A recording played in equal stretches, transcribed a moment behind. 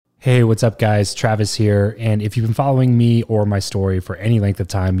Hey, what's up, guys? Travis here. And if you've been following me or my story for any length of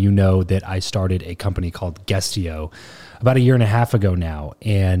time, you know that I started a company called Guestio about a year and a half ago now.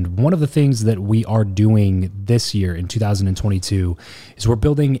 And one of the things that we are doing this year in 2022 is we're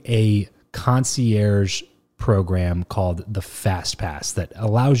building a concierge program called the Fast Pass that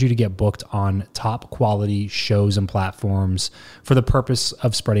allows you to get booked on top quality shows and platforms for the purpose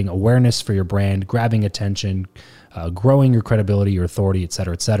of spreading awareness for your brand, grabbing attention, growing your credibility, your authority, et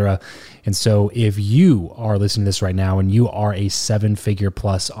cetera, et cetera. And so if you are listening to this right now and you are a 7-figure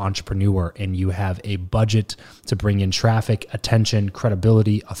plus entrepreneur and you have a budget to bring in traffic, attention,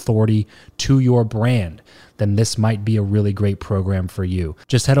 credibility, authority to your brand, then this might be a really great program for you.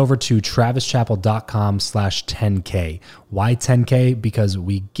 Just head over to travischappell.com/10K. Why 10K? Because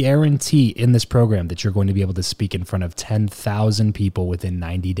we guarantee in this program that you're going to be able to speak in front of 10,000 people within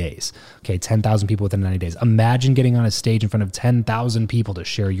 90 days. Okay, 10,000 people within 90 days. Imagine getting on a stage in front of 10,000 people to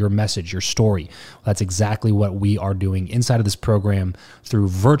share your message, your story. Well, that's exactly what we are doing inside of this program through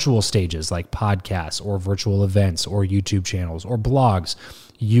virtual stages like podcasts or virtual events or YouTube channels or blogs.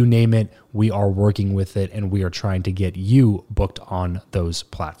 You name it, we are working with it, and we are trying to get you booked on those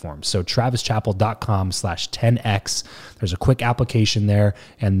platforms. So travischappell.com/10X. There's a quick application there,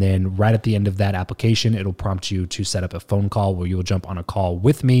 and then right at the end of that application, it'll prompt you to set up a phone call where you'll jump on a call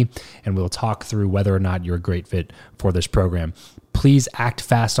with me, and we'll talk through whether or not you're a great fit for this program. Please act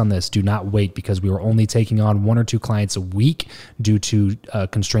fast on this. Do not wait, because we are only taking on 1 or 2 clients a week due to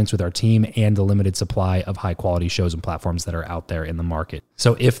constraints with our team and the limited supply of high quality shows and platforms that are out there in the market.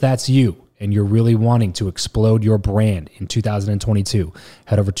 So if that's you and you're really wanting to explode your brand in 2022,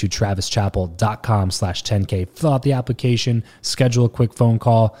 head over to travischappell.com/10K, fill out the application, schedule a quick phone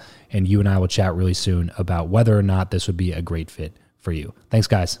call, and you and I will chat really soon about whether or not this would be a great fit for you. Thanks,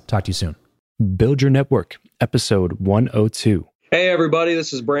 guys. Talk to you soon. Build Your Network, episode 102. Hey, everybody,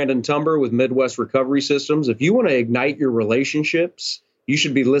 this is Brandon Tumber with Midwest Recovery Systems. If you want to ignite your relationships, you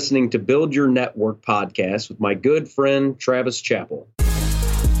should be listening to Build Your Network podcast with my good friend, Travis Chappell.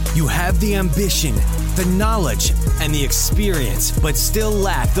 You have the ambition, the knowledge, and the experience, but still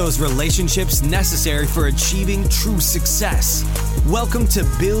lack those relationships necessary for achieving true success. Welcome to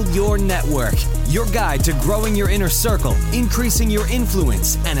Build Your Network, your guide to growing your inner circle, increasing your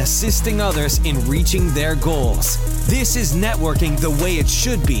influence, and assisting others in reaching their goals. This is networking the way it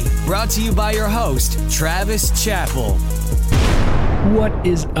should be, brought to you by your host, Travis Chappell. What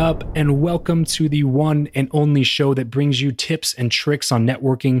is up, and welcome to the one and only show that brings you tips and tricks on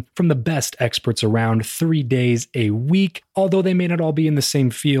networking from the best experts around 3 days a week. Although they may not all be in the same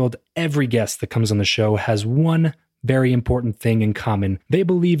field, every guest that comes on the show has one very important thing in common. They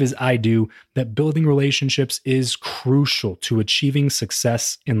believe, as I do, that building relationships is crucial to achieving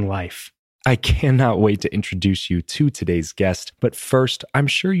success in life. I cannot wait to introduce you to today's guest, but first, I'm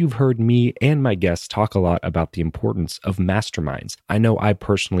sure you've heard me and my guests talk a lot about the importance of masterminds. I know I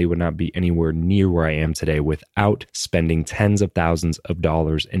personally would not be anywhere near where I am today without spending tens of thousands of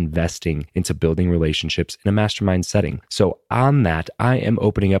dollars investing into building relationships in a mastermind setting. So on that, I am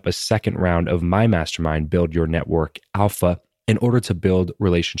opening up a second round of my mastermind, Build Your Network Alpha, in order to build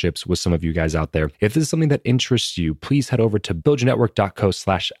relationships with some of you guys out there. If this is something that interests you, please head over to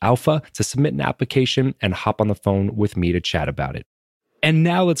buildyournetwork.co/alpha to submit an application and hop on the phone with me to chat about it. And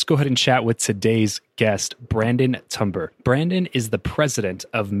now let's go ahead and chat with today's guest, Brandon Tumber. Brandon is the president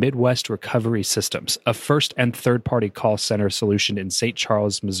of Midwest Recovery Systems, a first and third-party call center solution in St.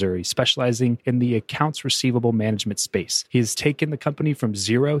 Charles, Missouri, specializing in the accounts receivable management space. He has taken the company from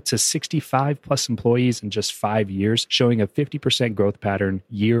 0 to 65 plus employees in just 5 years, showing a 50% growth pattern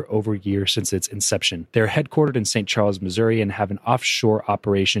year over year since its inception. They're headquartered in St. Charles, Missouri, and have an offshore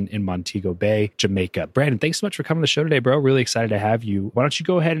operation in Montego Bay, Jamaica. Brandon, thanks so much for coming on the show today, bro. Really excited to have you. Why don't you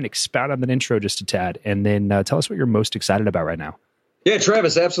go ahead and expound on that intro just a tad, and then tell us what you're most excited about right now. Yeah,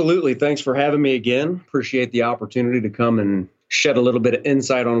 Travis, absolutely. Thanks for having me again. Appreciate the opportunity to come and shed a little bit of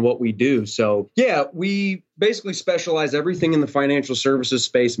insight on what we do. So yeah, we basically specialize everything in the financial services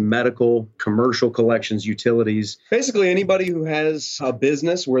space, medical, commercial collections, utilities. Basically anybody who has a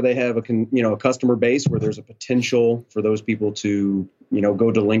business where they have a customer base where there's a potential for those people to,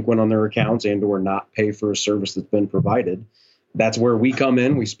 go delinquent on their accounts and or not pay for a service that's been provided. That's where we come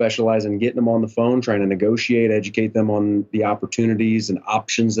in. We specialize in getting them on the phone, trying to negotiate, educate them on the opportunities and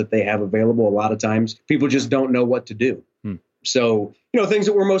options that they have available. A lot of times people just don't know what to do. So, things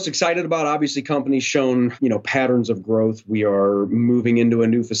that we're most excited about, obviously companies shown, patterns of growth. We are moving into a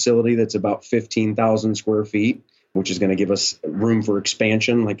new facility that's about 15,000 square feet, which is going to give us room for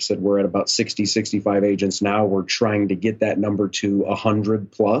expansion. Like I said, we're at about 60, 65 agents now. We're trying to get that number to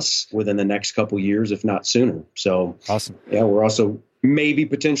 100 plus within the next couple years, if not sooner. So awesome. Yeah, we're also maybe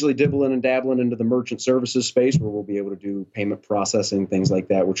potentially dibbling and dabbling into the merchant services space where we'll be able to do payment processing, things like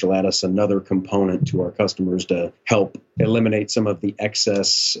that, which will add us another component to our customers to help eliminate some of the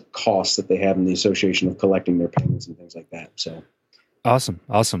excess costs that they have in the association of collecting their payments and things like that. So. Awesome.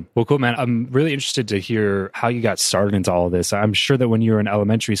 Well, cool, man. I'm really interested to hear how you got started into all of this. I'm sure that when you were in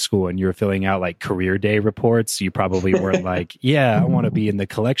elementary school and you were filling out like career day reports, you probably weren't like, yeah, I want to be in the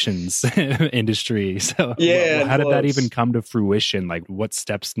collections industry. So yeah, how did that even come to fruition? Like what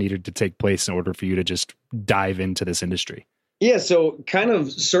steps needed to take place in order for you to just dive into this industry? Yeah, so kind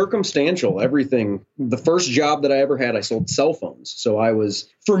of circumstantial, everything. The first job that I ever had, I sold cell phones. So I was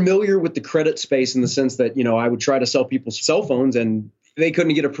familiar with the credit space in the sense that, I would try to sell people cell phones and they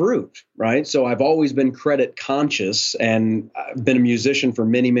couldn't get approved, right? So I've always been credit conscious and I've been a musician for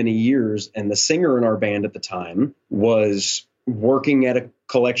many, many years. And the singer in our band at the time was working at a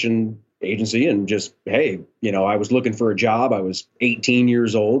collection agency and just, hey, I was looking for a job. I was 18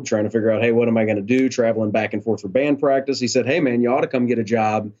 years old trying to figure out, hey, what am I going to do? Traveling back and forth for band practice. He said, hey, man, you ought to come get a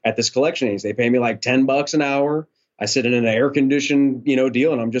job at this collection agency. They pay me like $10 an hour. I sit in an air conditioned,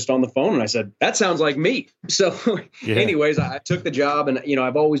 deal, and I'm just on the phone. And I said, that sounds like me. So anyways, I took the job and,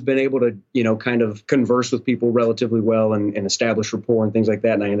 I've always been able to, kind of converse with people relatively well and establish rapport and things like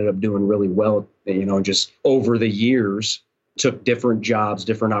that. And I ended up doing really well, just over the years. Took different jobs,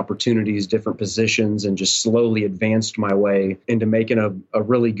 different opportunities, different positions, and just slowly advanced my way into making a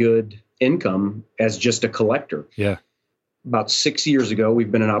really good income as just a collector. Yeah. About 6 years ago,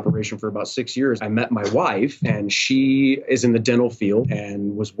 we've been in operation for about 6 years. I met my wife, and she is in the dental field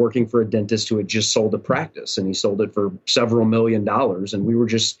and was working for a dentist who had just sold a practice, and he sold it for several $1 million. And we were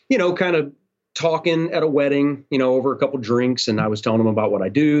just, kind of talking at a wedding, over a couple drinks. And I was telling him about what I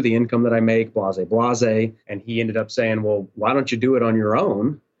do, the income that I make, blase. And he ended up saying, well, why don't you do it on your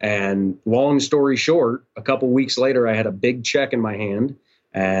own? And long story short, a couple weeks later, I had a big check in my hand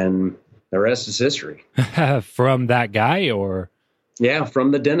and the rest is history. From that guy or? Yeah,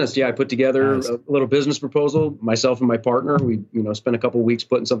 from the dentist. Yeah, I put together a little business proposal, myself and my partner. We, spent a couple of weeks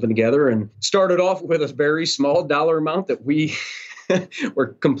putting something together and started off with a very small dollar amount that we were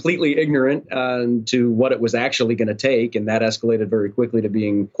completely ignorant to what it was actually going to take. And that escalated very quickly to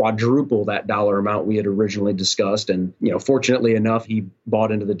being quadruple that dollar amount we had originally discussed. And, fortunately enough, he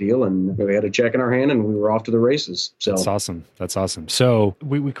bought into the deal and we had a check in our hand and we were off to the races. So That's awesome. So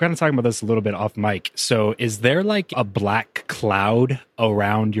we kind of talking about this a little bit off mic. So is there like a black cloud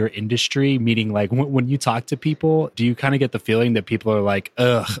around your industry? Meaning like when you talk to people, do you kind of get the feeling that people are like,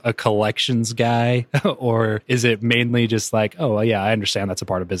 ugh, a collections guy? Or is it mainly just like, oh, yeah, I understand that's a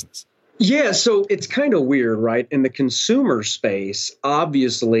part of business? Yeah, so it's kind of weird, right? In the consumer space,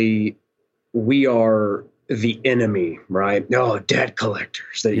 obviously, we are the enemy, right? No, debt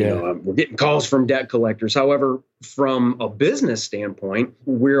collectors. We're getting calls from debt collectors. However, from a business standpoint,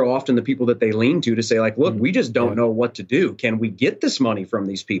 we're often the people that they lean to say like, look, we just don't know what to do. Can we get this money from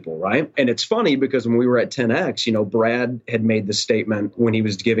these people, right? And it's funny because when we were at 10X, Brad had made the statement when he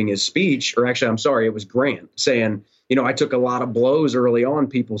was giving his speech, or actually, I'm sorry, it was Grant saying, I took a lot of blows early on.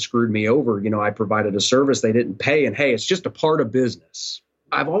 People screwed me over. I provided a service they didn't pay. And hey, it's just a part of business.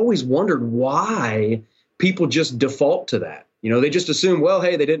 I've always wondered why people just default to that. They just assume, well,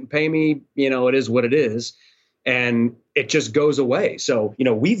 hey, they didn't pay me. It is what it is. And it just goes away. So,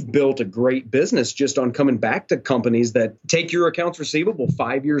 we've built a great business just on coming back to companies that take your accounts receivable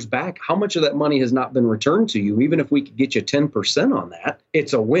 5 years back. How much of that money has not been returned to you? Even if we could get you 10% on that,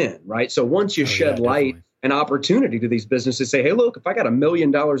 it's a win, right? So once you shed light an opportunity to these businesses, say, hey, look, if I got $1 million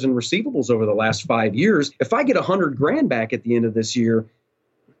in receivables over the last 5 years, if I get $100,000 back at the end of this year,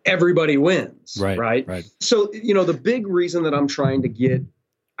 everybody wins, right? So, the big reason that I'm trying to get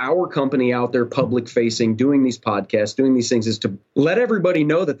our company out there public facing, doing these podcasts, doing these things is to let everybody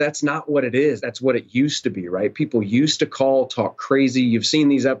know that that's not what it is. That's what it used to be, right? People used to call, talk crazy. You've seen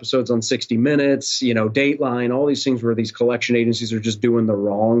these episodes on 60 Minutes, Dateline, all these things where these collection agencies are just doing the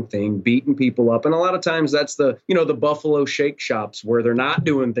wrong thing, beating people up. And a lot of times that's the Buffalo Shake shops where they're not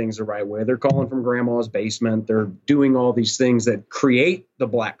doing things the right way. They're calling from grandma's basement. They're doing all these things that create the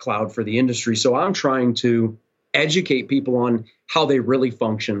black cloud for the industry. So I'm trying to educate people on how they really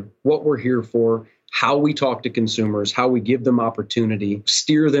function, what we're here for, how we talk to consumers, how we give them opportunity,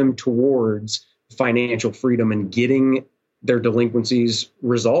 steer them towards financial freedom and getting their delinquencies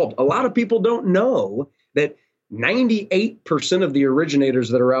resolved. A lot of people don't know that 98% of the originators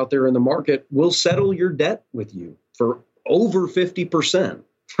that are out there in the market will settle your debt with you for over 50%.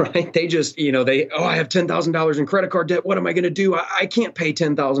 Right? They just, I have $10,000 in credit card debt. What am I going to do? I can't pay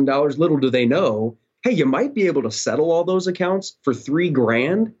 $10,000. Little do they know, hey, you might be able to settle all those accounts for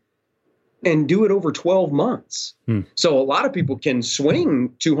 $3,000 and do it over 12 months. So a lot of people can swing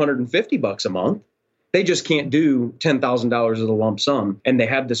 $250 a month. They just can't do $10,000 as a lump sum. And they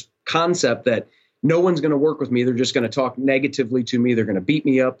have this concept that no one's going to work with me. They're just going to talk negatively to me. They're going to beat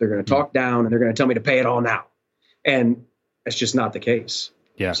me up. They're going to talk down, and they're going to tell me to pay it all now. And that's just not the case.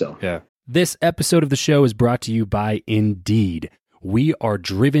 Yeah. This episode of the show is brought to you by Indeed. We are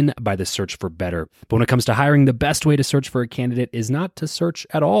driven by the search for better. But when it comes to hiring, the best way to search for a candidate is not to search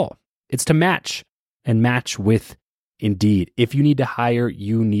at all. It's to match, and match with Indeed. If you need to hire,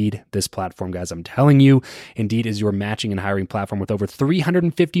 you need this platform, guys. I'm telling you, Indeed is your matching and hiring platform with over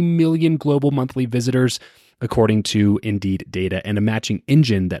 350 million global monthly visitors, according to Indeed data, and a matching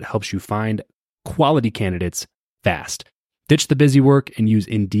engine that helps you find quality candidates fast. Ditch the busy work and use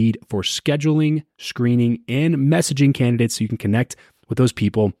Indeed for scheduling, screening, and messaging candidates so you can connect with those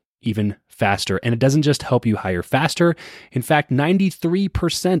people even faster. And it doesn't just help you hire faster. In fact,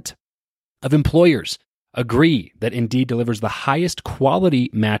 93% of employers agree that Indeed delivers the highest quality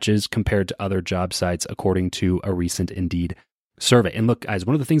matches compared to other job sites, according to a recent Indeed survey. And look, guys,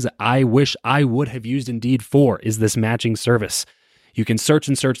 one of the things that I wish I would have used Indeed for is this matching service. You can search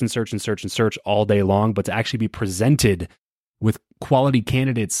and search and search and search and search all day long, but to actually be presented with quality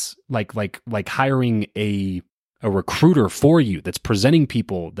candidates, like hiring a recruiter for you that's presenting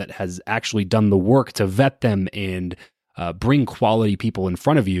people that has actually done the work to vet them and bring quality people in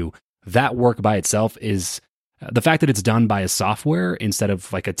front of you. That work by itself is the fact that it's done by a software instead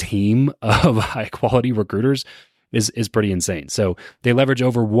of like a team of high quality recruiters is pretty insane. So they leverage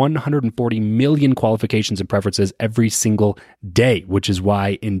over 140 million qualifications and preferences every single day, which is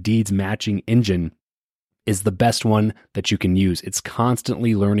why Indeed's matching engine is the best one that you can use. It's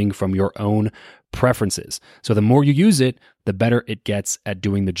constantly learning from your own preferences. So the more you use it, the better it gets at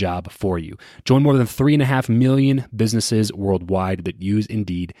doing the job for you. Join more than 3.5 million businesses worldwide that use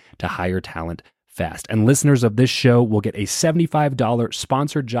Indeed to hire talent fast. And listeners of this show will get a $75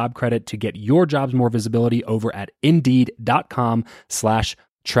 sponsored job credit to get your jobs more visibility over at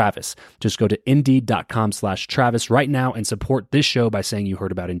Indeed.com/Travis. Just go to Indeed.com/Travis right now and support this show by saying you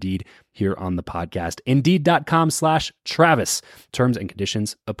heard about Indeed here on the podcast. Indeed.com/Travis. Terms and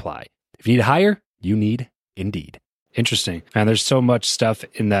conditions apply. If you need to hire, you need Indeed. Interesting. And there's so much stuff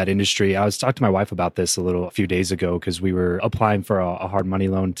in that industry. I was talking to my wife about this a few days ago because we were applying for a hard money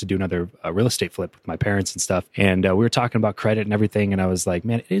loan to do another real estate flip with my parents and stuff. And we were talking about credit and everything. And I was like,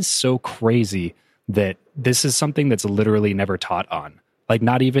 man, it is so crazy that this is something that's literally never taught on. Like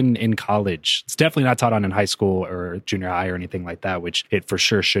not even in college. It's definitely not taught on in high school or junior high or anything like that, which it for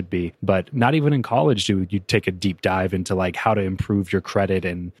sure should be. But not even in college do you take a deep dive into like how to improve your credit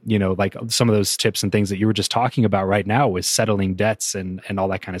and, you know, like some of those tips and things that you were just talking about right now with settling debts and all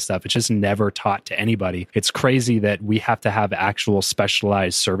that kind of stuff. It's just never taught to anybody. It's crazy that we have to have actual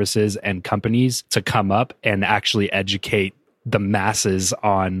specialized services and companies to come up and actually educate the masses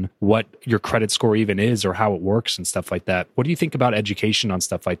on what your credit score even is or how it works and stuff like that. What do you think about education on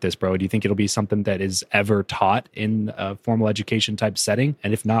stuff like this, bro? Do you think it'll be something that is ever taught in a formal education type setting?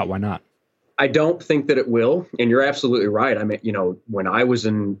 And if not, why not? I don't think that it will. And you're absolutely right. I mean, you know, when I was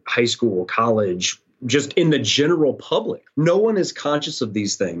in high school, college, just in the general public, no one is conscious of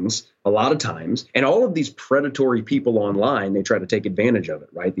these things a lot of times. And all of these predatory people online, they try to take advantage of it,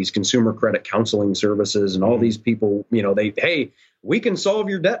 right? These consumer credit counseling services and all these people, you know, hey, we can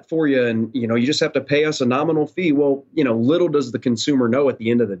solve your debt for you. And, you know, you just have to pay us a nominal fee. Well, you know, little does the consumer know at the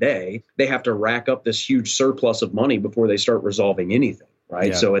end of the day, they have to rack up this huge surplus of money before they start resolving anything.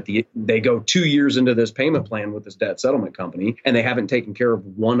 Right. Yeah. So they go 2 years into this payment plan with this debt settlement company, and they haven't taken care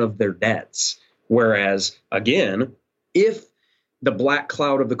of one of their debts. Whereas, again, if the black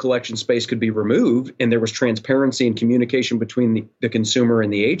cloud of the collection space could be removed and there was transparency and communication between the consumer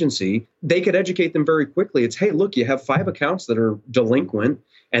and the agency, they could educate them very quickly. It's, hey, look, you have 5 accounts that are delinquent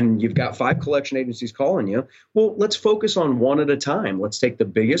and you've got 5 collection agencies calling you. Well, let's focus on one at a time. Let's take the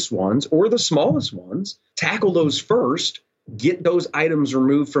biggest ones or the smallest ones, tackle those first, get those items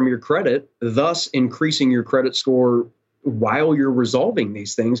removed from your credit, thus increasing your credit score while you're resolving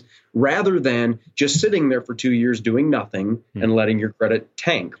these things, rather than just sitting there for 2 years doing nothing and letting your credit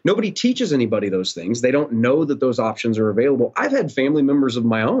tank. Nobody teaches anybody those things. They don't know that those options are available. I've had family members of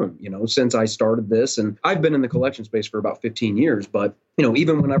my own, you know, since I started this, and I've been in the collection space for about 15 years. But, you know,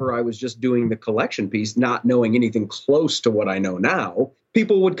 even whenever I was just doing the collection piece, not knowing anything close to what I know now,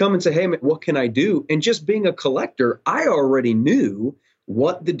 people would come and say, hey, man, what can I do? And just being a collector, I already knew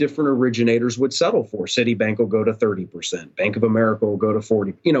what the different originators would settle for. Citibank will go to 30%. Bank of America will go to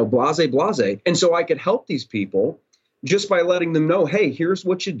 40%, you know, blase. And so I could help these people just by letting them know, hey, here's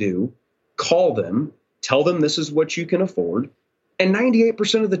what you do. Call them, tell them this is what you can afford, And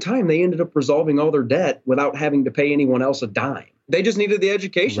 98% of the time, they ended up resolving all their debt without having to pay anyone else a dime. They just needed the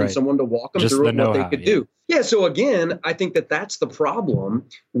education, someone to walk them through what they could do. Yeah. So again, I think that that's the problem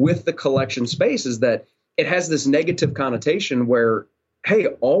with the collection space, is that it has this negative connotation where, hey,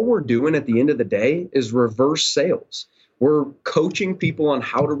 all we're doing at the end of the day is reverse sales. We're coaching people on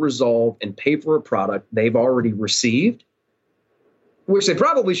how to resolve and pay for a product they've already received, which they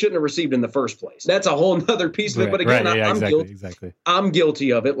probably shouldn't have received in the first place. That's a whole nother piece of it. But again, I'm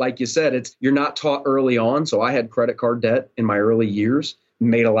guilty of it. Like you said, you're not taught early on. So I had credit card debt in my early years,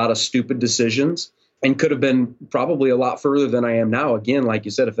 made a lot of stupid decisions, and could have been probably a lot further than I am now. Again, like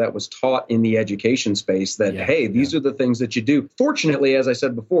you said, if that was taught in the education space, that, hey, these are the things that you do. Fortunately, as I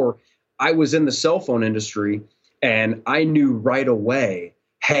said before, I was in the cell phone industry, and I knew right away,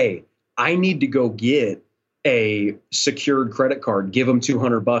 hey, I need to go get a secured credit card, give them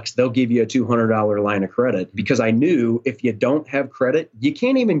 $200, they'll give you a $200 line of credit, because I knew if you don't have credit, you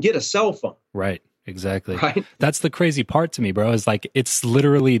can't even get a cell phone. Right. Exactly. Right. That's the crazy part to me, bro, is like, it's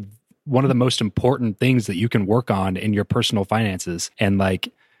literally one of the most important things that you can work on in your personal finances. And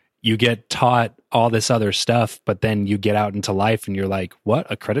like, you get taught all this other stuff, but then you get out into life and you're like,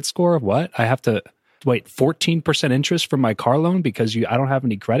 what? A credit score? What? I have to wait 14% interest from my car loan because I don't have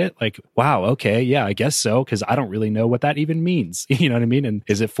any credit? Like, wow, okay, yeah, I guess so, because I don't really know what that even means. You know what I mean? And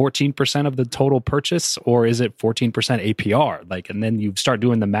is it 14% of the total purchase, or is it 14% APR? Like, and then you start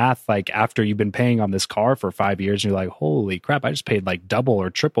doing the math, like after you've been paying on this car for 5 years, and you're like, holy crap, I just paid like double or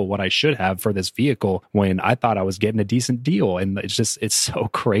triple what I should have for this vehicle when I thought I was getting a decent deal. And it's so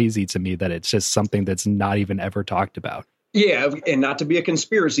crazy to me that it's just something that's not even ever talked about. Yeah, and not to be a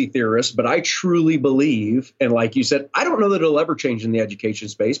conspiracy theorist, but I truly believe, and like you said, I don't know that it'll ever change in the education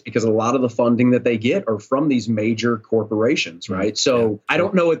space, because a lot of the funding that they get are from these major corporations, right? So I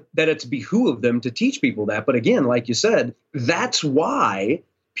don't know that it's behoove them to teach people that. But again, like you said, that's why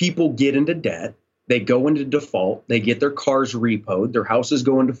people get into debt. They go into default, they get their cars repoed, their houses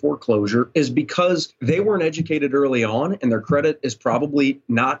go into foreclosure, is because they weren't educated early on and their credit is probably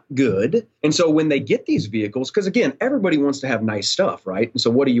not good. And so when they get these vehicles, because again, everybody wants to have nice stuff, right? And so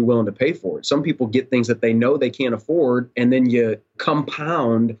what are you willing to pay for it? Some people get things that they know they can't afford, and then you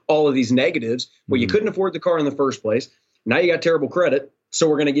compound all of these negatives. Well, you couldn't afford the car in the first place. Now you got terrible credit, so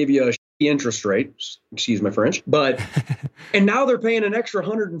we're going to give you a interest rate, excuse my French, but, and now they're paying an extra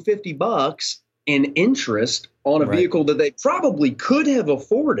 $150 in interest on a vehicle that they probably could have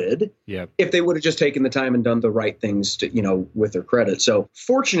afforded if they would have just taken the time and done the right things to, with their credit. So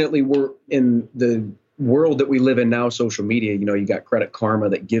fortunately, we're in the world that we live in now, social media, you got Credit Karma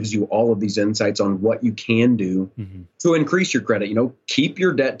that gives you all of these insights on what you can do to increase your credit. Keep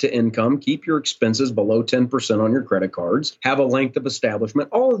your debt to income, keep your expenses below 10% on your credit cards, have a length of establishment.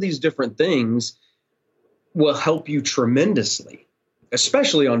 All of these different things will help you tremendously,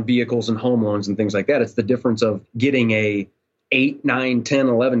 especially on vehicles and home loans and things like that. It's the difference of getting a 8, 9, 10,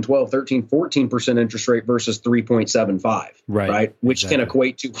 11, 12, 13, 14% interest rate versus 3.75, right? Which can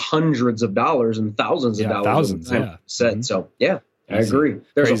equate to hundreds of dollars and thousands of dollars. So, I agree.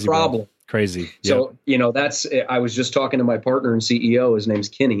 There's a problem. Bro. Crazy. So, I was just talking to my partner and CEO, his name's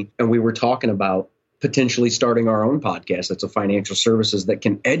Kenny, and we were talking about potentially starting our own podcast that's a financial services that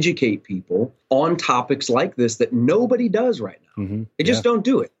can educate people on topics like this that nobody does right now. They just don't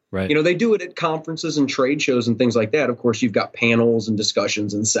do it. Right. They do it at conferences and trade shows and things like that. Of course, you've got panels and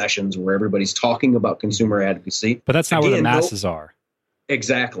discussions and sessions where everybody's talking about consumer advocacy. But that's not where the masses are.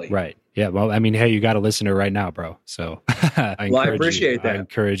 Exactly. Right. Yeah. Well, I mean, hey, you got a listener right now, bro. So I appreciate that. I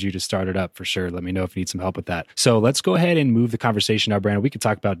encourage you to start it up for sure. Let me know if you need some help with that. So let's go ahead and move the conversation now, Brandon. We could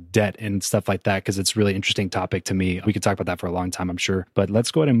talk about debt and stuff like that because it's a really interesting topic to me. We could talk about that for a long time, I'm sure. But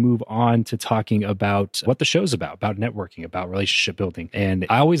let's go ahead and move on to talking about what the show's about networking, about relationship building. And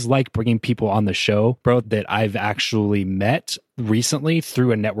I always like bringing people on the show, bro, that I've actually met recently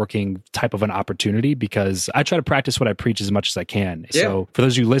through a networking type of an opportunity, because I try to practice what I preach as much as I can. Yeah. So for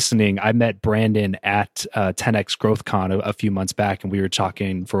those of you listening, I met Brandon at 10X GrowthCon a few months back, and we were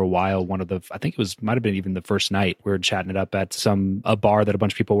talking for a while. I think it might have been even the first night. We were chatting it up at a bar that a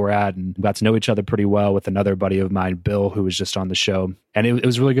bunch of people were at, and got to know each other pretty well with another buddy of mine, Bill, who was just on the show. And it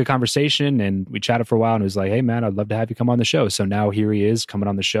was a really good conversation, and we chatted for a while, and it was like, hey man, I'd love to have you come on the show. So now here he is coming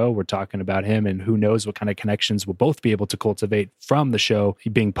on the show. We're talking about him, and who knows what kind of connections we'll both be able to cultivate from the show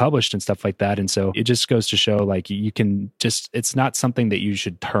being published and stuff like that. And so it just goes to show, like, it's not something that you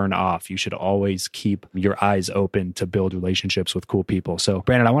should turn off. You should always keep your eyes open to build relationships with cool people. So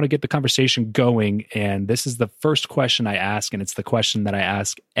Brandon, I want to get the conversation going. And this is the first question I ask, and it's the question that I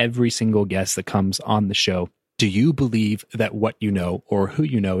ask every single guest that comes on the show. Do you believe that what you know or who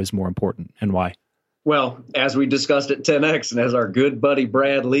you know is more important, and why? Well, as we discussed at 10X, and as our good buddy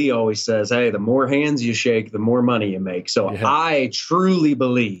Brad Lee always says, hey, the more hands you shake, the more money you make. So yeah. I truly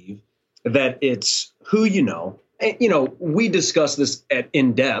believe that it's who you know. And, we discuss this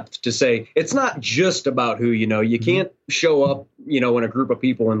in depth to say it's not just about who you know. You can't show up, in a group of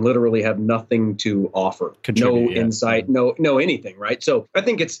people and literally have nothing to offer, no insight, no anything, right? So I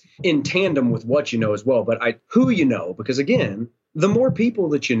think it's in tandem with what you know as well. But who you know, because again, the more people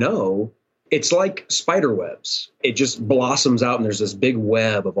that you know, it's like spider webs. It just blossoms out and there's this big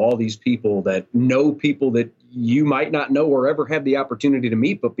web of all these people that know people that you might not know or ever have the opportunity to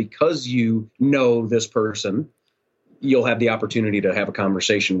meet. But because you know this person, you'll have the opportunity to have a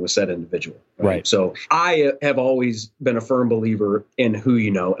conversation with said individual. Right. So I have always been a firm believer in who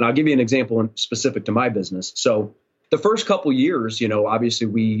you know. And I'll give you an example specific to my business. So the first couple years, obviously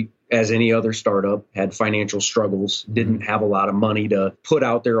we, as any other startup, had financial struggles, didn't have a lot of money to put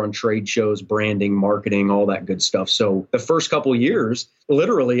out there on trade shows, branding, marketing, all that good stuff. So the first couple years,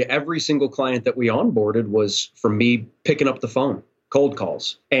 literally every single client that we onboarded was from me picking up the phone, cold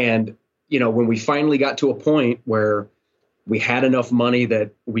calls. And, when we finally got to a point where we had enough money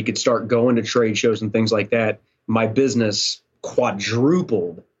that we could start going to trade shows and things like that, my business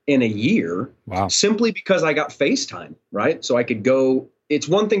quadrupled in a year. Wow. Simply because I got FaceTime, right? So I could go. It's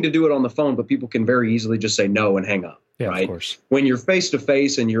one thing to do it on the phone, but people can very easily just say no and hang up, right? Of course. When you're face to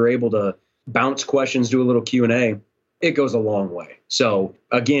face and you're able to bounce questions, do a little Q&A, it goes a long way. So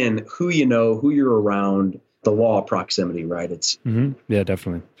again, who you know, who you're around, the law of proximity, right? It's yeah,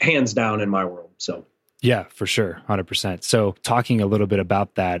 definitely hands down in my world. So. Yeah, for sure. 100%. So talking a little bit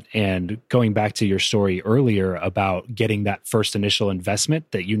about that and going back to your story earlier about getting that first initial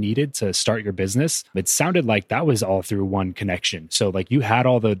investment that you needed to start your business, it sounded like that was all through one connection. So like you had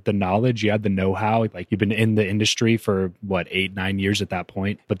all the knowledge, you had the know-how, like you've been in the industry for 8-9 years at that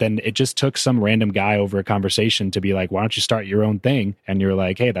point. But then it just took some random guy over a conversation to be like, why don't you start your own thing? And you're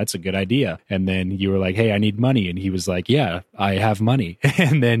like, hey, that's a good idea. And then you were like, hey, I need money. And he was like, yeah, I have money.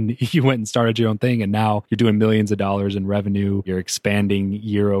 And then you went and started your own thing. And now you're doing millions of dollars in revenue. You're expanding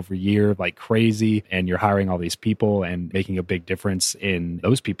year over year like crazy, and you're hiring all these people and making a big difference in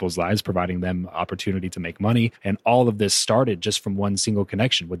those people's lives, providing them opportunity to make money. And all of this started just from one single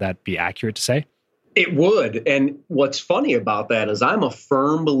connection. Would that be accurate to say? It would. And what's funny about that is I'm a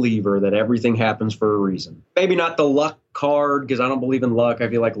firm believer that everything happens for a reason. Maybe not the luck card, because I don't believe in luck. I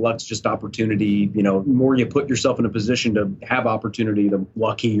feel like luck's just opportunity. The more you put yourself in a position to have opportunity, the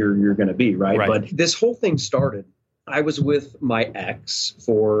luckier you're going to be, right? But this whole thing started. I was with my ex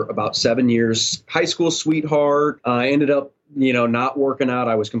for about 7 years, high school sweetheart. I ended up not working out.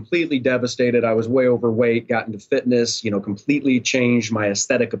 I was completely devastated. I was way overweight, got into fitness, completely changed my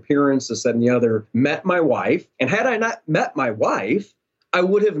aesthetic appearance, this, that, and the other. Met my wife. And had I not met my wife, I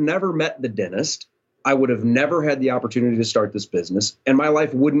would have never met the dentist. I would have never had the opportunity to start this business. And my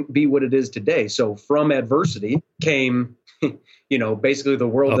life wouldn't be what it is today. So from adversity came, basically the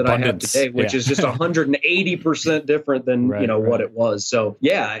world abundance that I have today, which is just 180% different than, what it was. So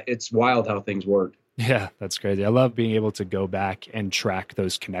yeah, it's wild how things work. Yeah, that's crazy. I love being able to go back and track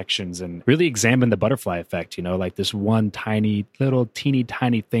those connections and really examine the butterfly effect, like this one tiny little teeny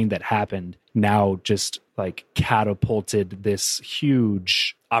tiny thing that happened now just like catapulted this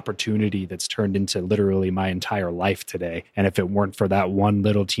huge opportunity that's turned into literally my entire life today. And if it weren't for that one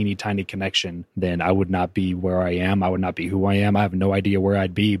little teeny tiny connection, then I would not be where I am. I would not be who I am. I have no idea where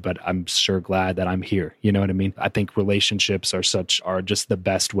I'd be, but I'm sure glad that I'm here. You know what I mean? I think relationships are just the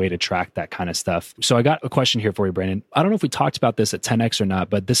best way to track that kind of stuff. So I got a question here for you, Brandon. I don't know if we talked about this at 10X or not,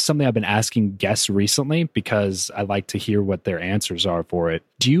 but this is something I've been asking guests recently because I like to hear what their answers are for it.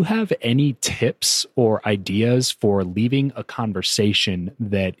 Do you have any tips or ideas for leaving a conversation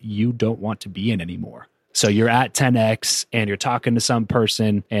that you don't want to be in anymore? So you're at 10X and you're talking to some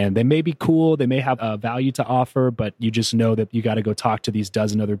person and they may be cool. They may have a value to offer, but you just know that you got to go talk to these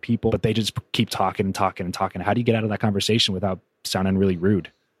dozen other people, but they just keep talking and talking and talking. How do you get out of that conversation without sounding really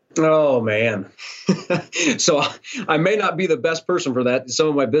rude? Oh, man. So I may not be the best person for that. Some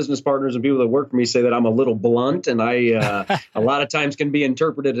of my business partners and people that work for me say that I'm a little blunt, and I a lot of times can be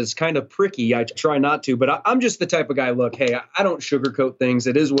interpreted as kind of pricky. I try not to, but I'm just the type of guy, look, hey, I don't sugarcoat things.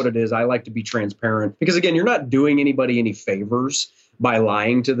 It is what it is. I like to be transparent because, again, you're not doing anybody any favors by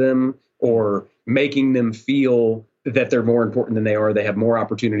lying to them or making them feel that they're more important than they are. They have more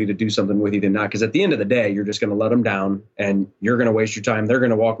opportunity to do something with you than not. Because at the end of the day, you're just going to let them down and you're going to waste your time. They're going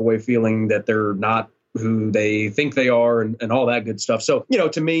to walk away feeling that they're not who they think they are and all that good stuff. So,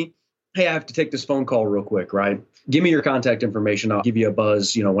 to me, hey, I have to take this phone call real quick, right? Give me your contact information. I'll give you a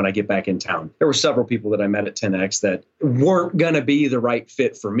buzz, when I get back in town. There were several people that I met at 10X that weren't going to be the right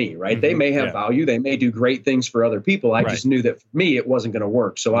fit for me, right? Mm-hmm. They may have value. They may do great things for other people. I just knew that for me, it wasn't going to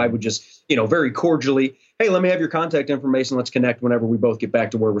work. So I would just, very cordially, hey, let me have your contact information. Let's connect whenever we both get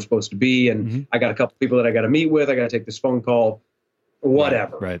back to where we're supposed to be. And I got a couple people that I got to meet with. I got to take this phone call.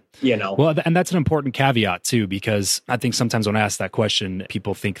 Whatever. Right. Well, and that's an important caveat too, because I think sometimes when I ask that question,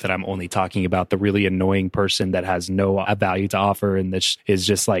 people think that I'm only talking about the really annoying person that has no value to offer and that is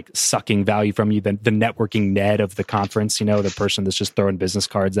just like sucking value from you. The networking Ned of the conference, the person that's just throwing business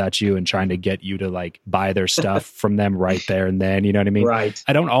cards at you and trying to get you to like buy their stuff from them right there and then, you know what I mean? Right.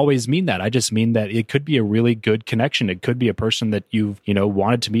 I don't always mean that. I just mean that it could be a really good connection. It could be a person that you've,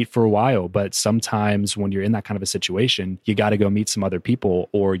 wanted to meet for a while, but sometimes when you're in that kind of a situation, you got to go meet some other people,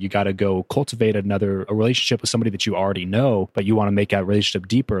 or you got to go cultivate a relationship with somebody that you already know, but you want to make that relationship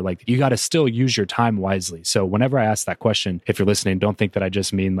deeper. Like you got to still use your time wisely. So whenever I ask that question, if you're listening, don't think that I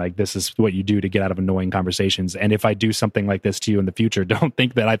just mean like this is what you do to get out of annoying conversations. And if I do something like this to you in the future, don't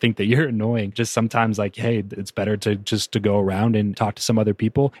think that I think that you're annoying. Just sometimes like, hey, it's better to go around and talk to some other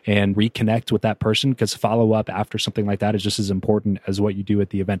people and reconnect with that person, because follow up after something like that is just as important as what you do at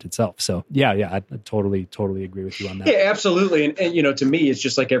the event itself. So yeah, I totally agree with you on that. Yeah, absolutely. And to me, it's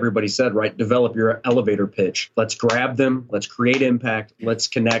just like everybody said, right? Develop your elevator pitch. Let's grab them. Let's create impact. Let's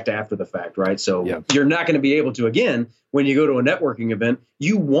connect after the fact, right? So you're not going to be able to, again, when you go to a networking event,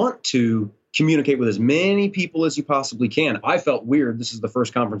 you want to communicate with as many people as you possibly can. I felt weird. This is the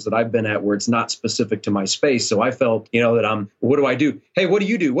first conference that I've been at where it's not specific to my space. So I felt, that what do I do? Hey, what do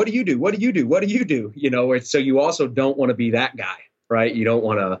you do? What do you do? What do you do? What do you do? So you also don't want to be that guy. Right? You don't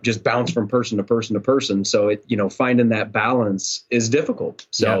want to just bounce from person to person to person. So finding that balance is difficult.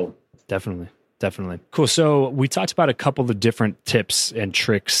 So definitely. Cool. So we talked about a couple of different tips and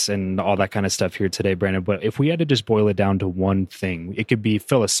tricks and all that kind of stuff here today, Brandon. But if we had to just boil it down to one thing, it could be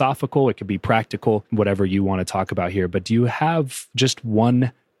philosophical, it could be practical, whatever you want to talk about here. But do you have just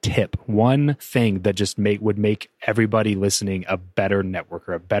one tip, one thing that just would make everybody listening a better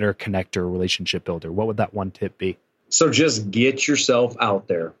networker, a better connector, relationship builder? What would that one tip be? So just get yourself out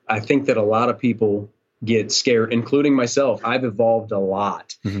there. I think that a lot of people get scared, including myself. I've evolved a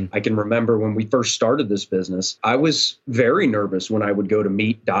lot. I can remember when we first started this business, I was very nervous when I would go to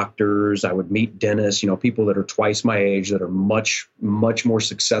meet doctors. I would meet dentists, people that are twice my age, that are much, much more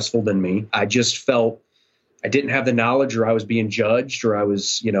successful than me. I just felt I didn't have the knowledge, or I was being judged, or I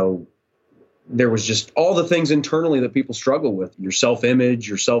was, there was just all the things internally that people struggle with, your self-image,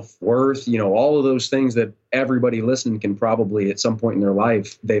 your self-worth, all of those things that everybody listening can probably at some point in their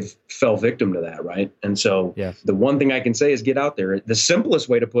life, they've fell victim to that. Right. And so the one thing I can say is get out there. The simplest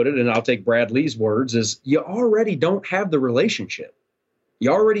way to put it, and I'll take Brad Lee's words, is you already don't have the relationship.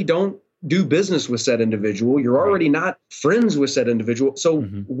 You already don't do business with said individual. You're already not friends with said individual. So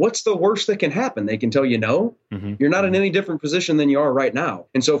what's the worst that can happen? They can tell you no. You're not in any different position than you are right now.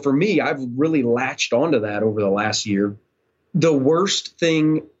 And so for me, I've really latched onto that over the last year. The worst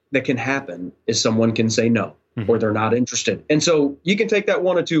thing that can happen is someone can say no, or they're not interested. And so you can take that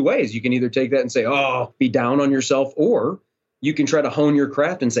one of two ways. You can either take that and say, oh, be down on yourself, or you can try to hone your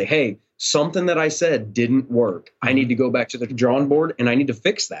craft and say, hey, something that I said didn't work. I need to go back to the drawing board and I need to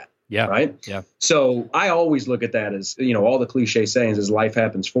fix that. Yeah. Right. Yeah. So I always look at that as, all the cliche sayings is life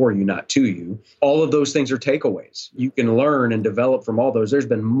happens for you, not to you. All of those things are takeaways. You can learn and develop from all those. There's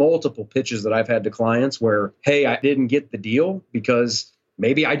been multiple pitches that I've had to clients where, hey, I didn't get the deal because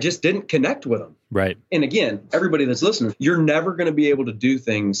maybe I just didn't connect with them. Right. And again, everybody that's listening, you're never going to be able to do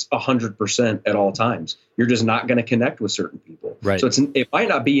things 100% at all times. You're just not going to connect with certain people. Right. So it might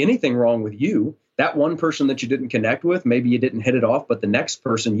not be anything wrong with you. That one person that you didn't connect with, maybe you didn't hit it off, but the next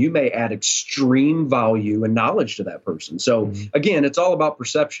person, you may add extreme value and knowledge to that person. So again, it's all about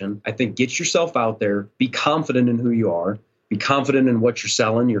perception. I think get yourself out there, be confident in who you are, be confident in what you're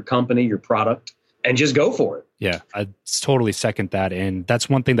selling, your company, your product, and just go for it. Yeah, I totally second that. And that's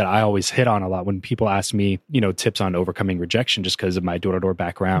one thing that I always hit on a lot when people ask me, tips on overcoming rejection, just because of my door-to-door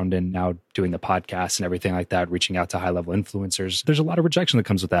background and now doing the podcast and everything like that, reaching out to high-level influencers. There's a lot of rejection that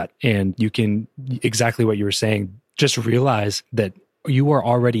comes with that. And you can, exactly what you were saying, just realize that you are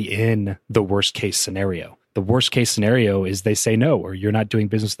already in the worst case scenario. The worst case scenario is they say no, or you're not doing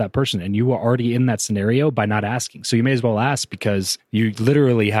business with that person. And you are already in that scenario by not asking. So you may as well ask, because you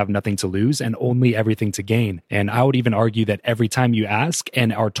literally have nothing to lose and only everything to gain. And I would even argue that every time you ask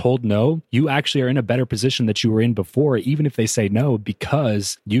and are told no, you actually are in a better position that you were in before, even if they say no,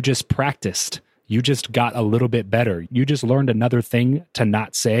 because you just practiced. You just got a little bit better. You just learned another thing to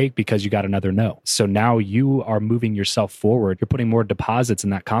not say because you got another no. So now you are moving yourself forward. You're putting more deposits in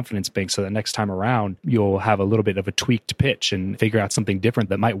that confidence bank so that next time around, you'll have a little bit of a tweaked pitch and figure out something different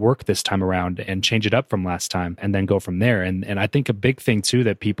that might work this time around and change it up from last time and then go from there. And I think a big thing too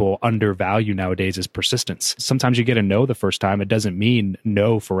that people undervalue nowadays is persistence. Sometimes you get a no the first time. It doesn't mean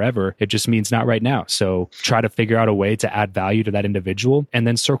no forever. It just means not right now. So try to figure out a way to add value to that individual and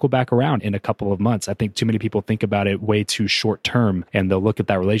then circle back around in a couple of months. I think too many people think about it way too short term, and they'll look at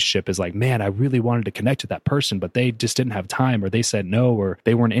that relationship as like, man, I really wanted to connect with that person, but they just didn't have time, or they said no, or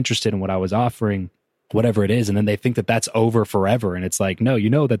they weren't interested in what I was offering, whatever it is. And then they think that that's over forever. And it's like, no, you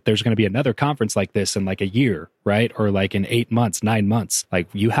know that there's going to be another conference like this in like a year, right? Or like in 8 months, 9 months. Like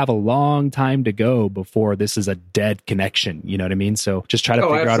you have a long time to go before this is a dead connection. You know what I mean? So just try to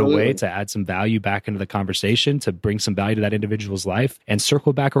figure out a way to add some value back into the conversation, to bring some value to that individual's life, and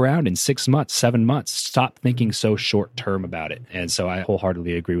circle back around in 6 months, 7 months. Stop thinking so short term about it. And so I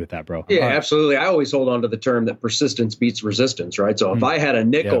wholeheartedly agree with that, bro. Yeah, absolutely. I always hold on to the term that persistence beats resistance, right? So if I had a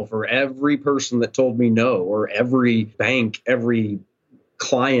nickel for every person that told me no, or every bank, every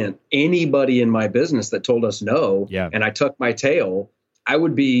client, anybody in my business that told us no, and I tucked my tail, I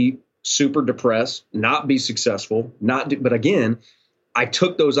would be super depressed, not be successful, but again, I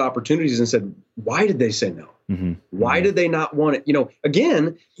took those opportunities and said, why did they say no? Why did they not want it? You know,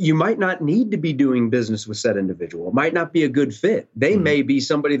 again, you might not need to be doing business with said individual. It might not be a good fit. They may be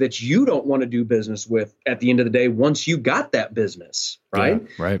somebody that you don't want to do business with at the end of the day once you got that business, right? Yeah,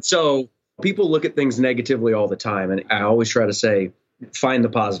 right. So people look at things negatively all the time. And I always try to say, find the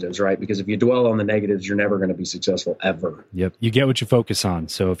positives, right? Because if you dwell on the negatives, you're never going to be successful ever. Yep. You get what you focus on.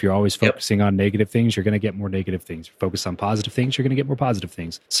 So if you're always focusing on negative things, you're going to get more negative things. If you focus on positive things, you're going to get more positive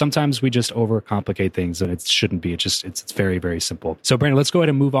things. Sometimes we just overcomplicate things, and it shouldn't be. It's very, very simple. So Brandon, let's go ahead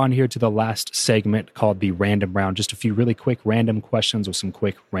and move on here to the last segment called the random round. Just a few really quick random questions with some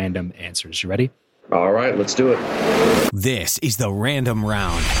quick random answers. You ready? All right, let's do it. This is the random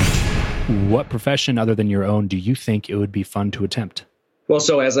round. What profession other than your own do you think it would be fun to attempt? Well,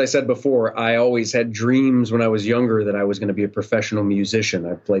 so as I said before, I always had dreams when I was younger that I was going to be a professional musician.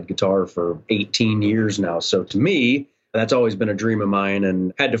 I've played guitar for 18 years now. So to me, that's always been a dream of mine,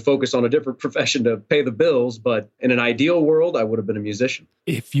 and had to focus on a different profession to pay the bills. But in an ideal world, I would have been a musician.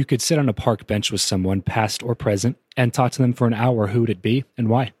 If you could sit on a park bench with someone, past or present, and talk to them for an hour, who would it be and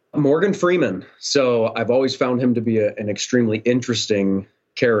why? Morgan Freeman. So I've always found him to be an extremely interesting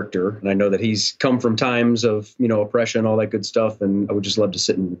character. And I know that he's come from times of, oppression, all that good stuff. And I would just love to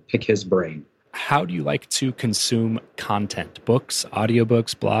sit and pick his brain. How do you like to consume content? Books,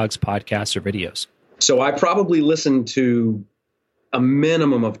 audiobooks, blogs, podcasts, or videos? So I probably listen to a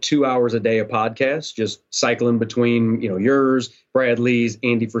minimum of 2 hours a day of podcasts, just cycling between, yours, Brad Lee's,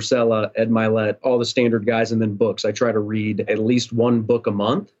 Andy Frisella, Ed Milet, all the standard guys, and then books. I try to read at least one book a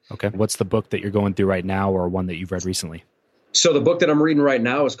month. Okay. What's the book that you're going through right now, or one that you've read recently? So the book that I'm reading right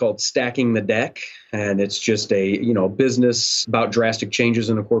now is called Stacking the Deck, and it's just a business about drastic changes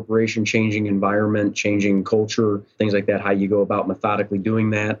in a corporation, changing environment, changing culture, things like that, how you go about methodically doing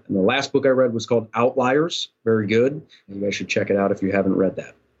that. And the last book I read was called Outliers. Very good. You guys should check it out if you haven't read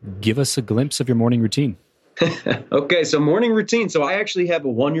that. Give us a glimpse of your morning routine. Okay, so morning routine. So I actually have a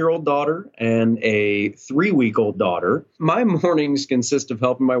 1-year-old daughter and a 3-week-old daughter. My mornings consist of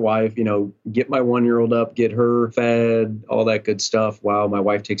helping my wife, get my 1-year-old up, get her fed, all that good stuff, while my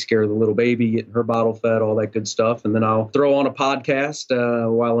wife takes care of the little baby, getting her bottle fed, all that good stuff. And then I'll throw on a podcast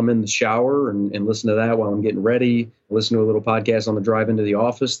while I'm in the shower and listen to that while I'm getting ready. Listen to a little podcast on the drive into the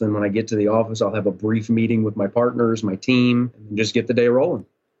office. Then when I get to the office, I'll have a brief meeting with my partners, my team, and just get the day rolling.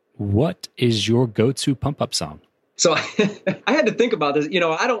 What is your go-to pump-up song? So I had to think about this.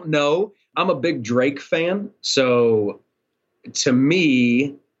 I don't know. I'm a big Drake fan. So to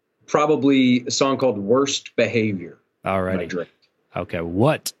me, probably a song called Worst Behavior. All right. Drake. Okay.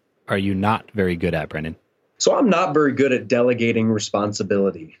 What are you not very good at, Brendan? So I'm not very good at delegating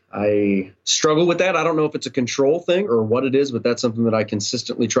responsibility. I struggle with that. I don't know if it's a control thing or what it is, but that's something that I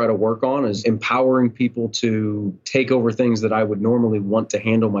consistently try to work on, is empowering people to take over things that I would normally want to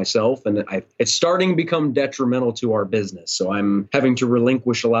handle myself. And it's starting to become detrimental to our business. So I'm having to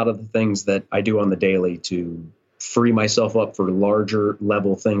relinquish a lot of the things that I do on the daily to free myself up for larger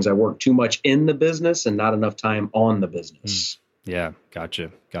level things. I work too much in the business and not enough time on the business. Yeah,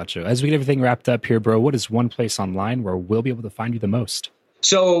 gotcha. As we get everything wrapped up here, bro, what is one place online where we'll be able to find you the most?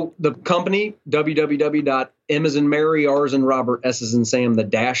 So the company, www.M as in Mary, R as in Robert, S as in Sam, the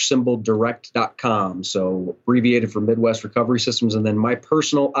direct.com. So abbreviated for Midwest Recovery Systems. And then my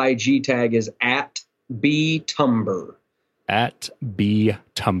personal IG tag is @BTumber. at B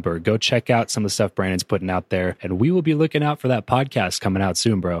Tumber. Go check out some of the stuff Brandon's putting out there, and we will be looking out for that podcast coming out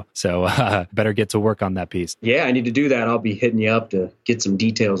soon, bro. So better get to work on that piece. Yeah, I need to do that. I'll be hitting you up to get some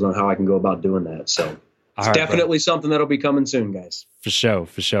details on how I can go about doing that. So it's definitely something that'll be coming soon, guys. For sure.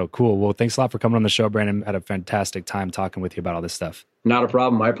 Cool. Well, thanks a lot for coming on the show, Brandon. Had a fantastic time talking with you about all this stuff. Not a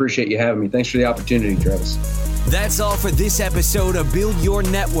problem. I appreciate you having me. Thanks for the opportunity, Travis. That's all for this episode of Build Your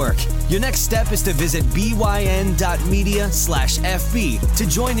Network. Your next step is to visit byn.media/FB to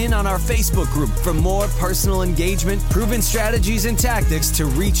join in on our Facebook group for more personal engagement, proven strategies, and tactics to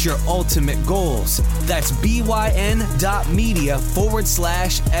reach your ultimate goals. That's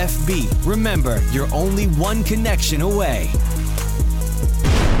byn.media/FB. Remember, you're only one connection away.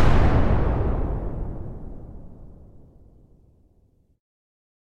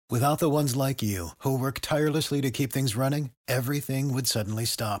 Without the ones like you, who work tirelessly to keep things running, everything would suddenly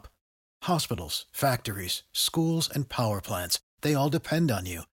stop. Hospitals, factories, schools, and power plants, they all depend on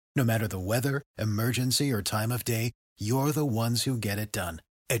you. No matter the weather, emergency, or time of day, you're the ones who get it done.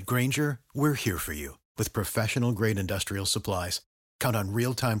 At Grainger, we're here for you with professional-grade industrial supplies. Count on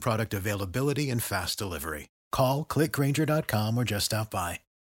real-time product availability and fast delivery. Call, click Grainger.com, or just stop by.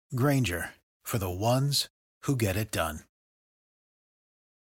 Grainger, for the ones who get it done.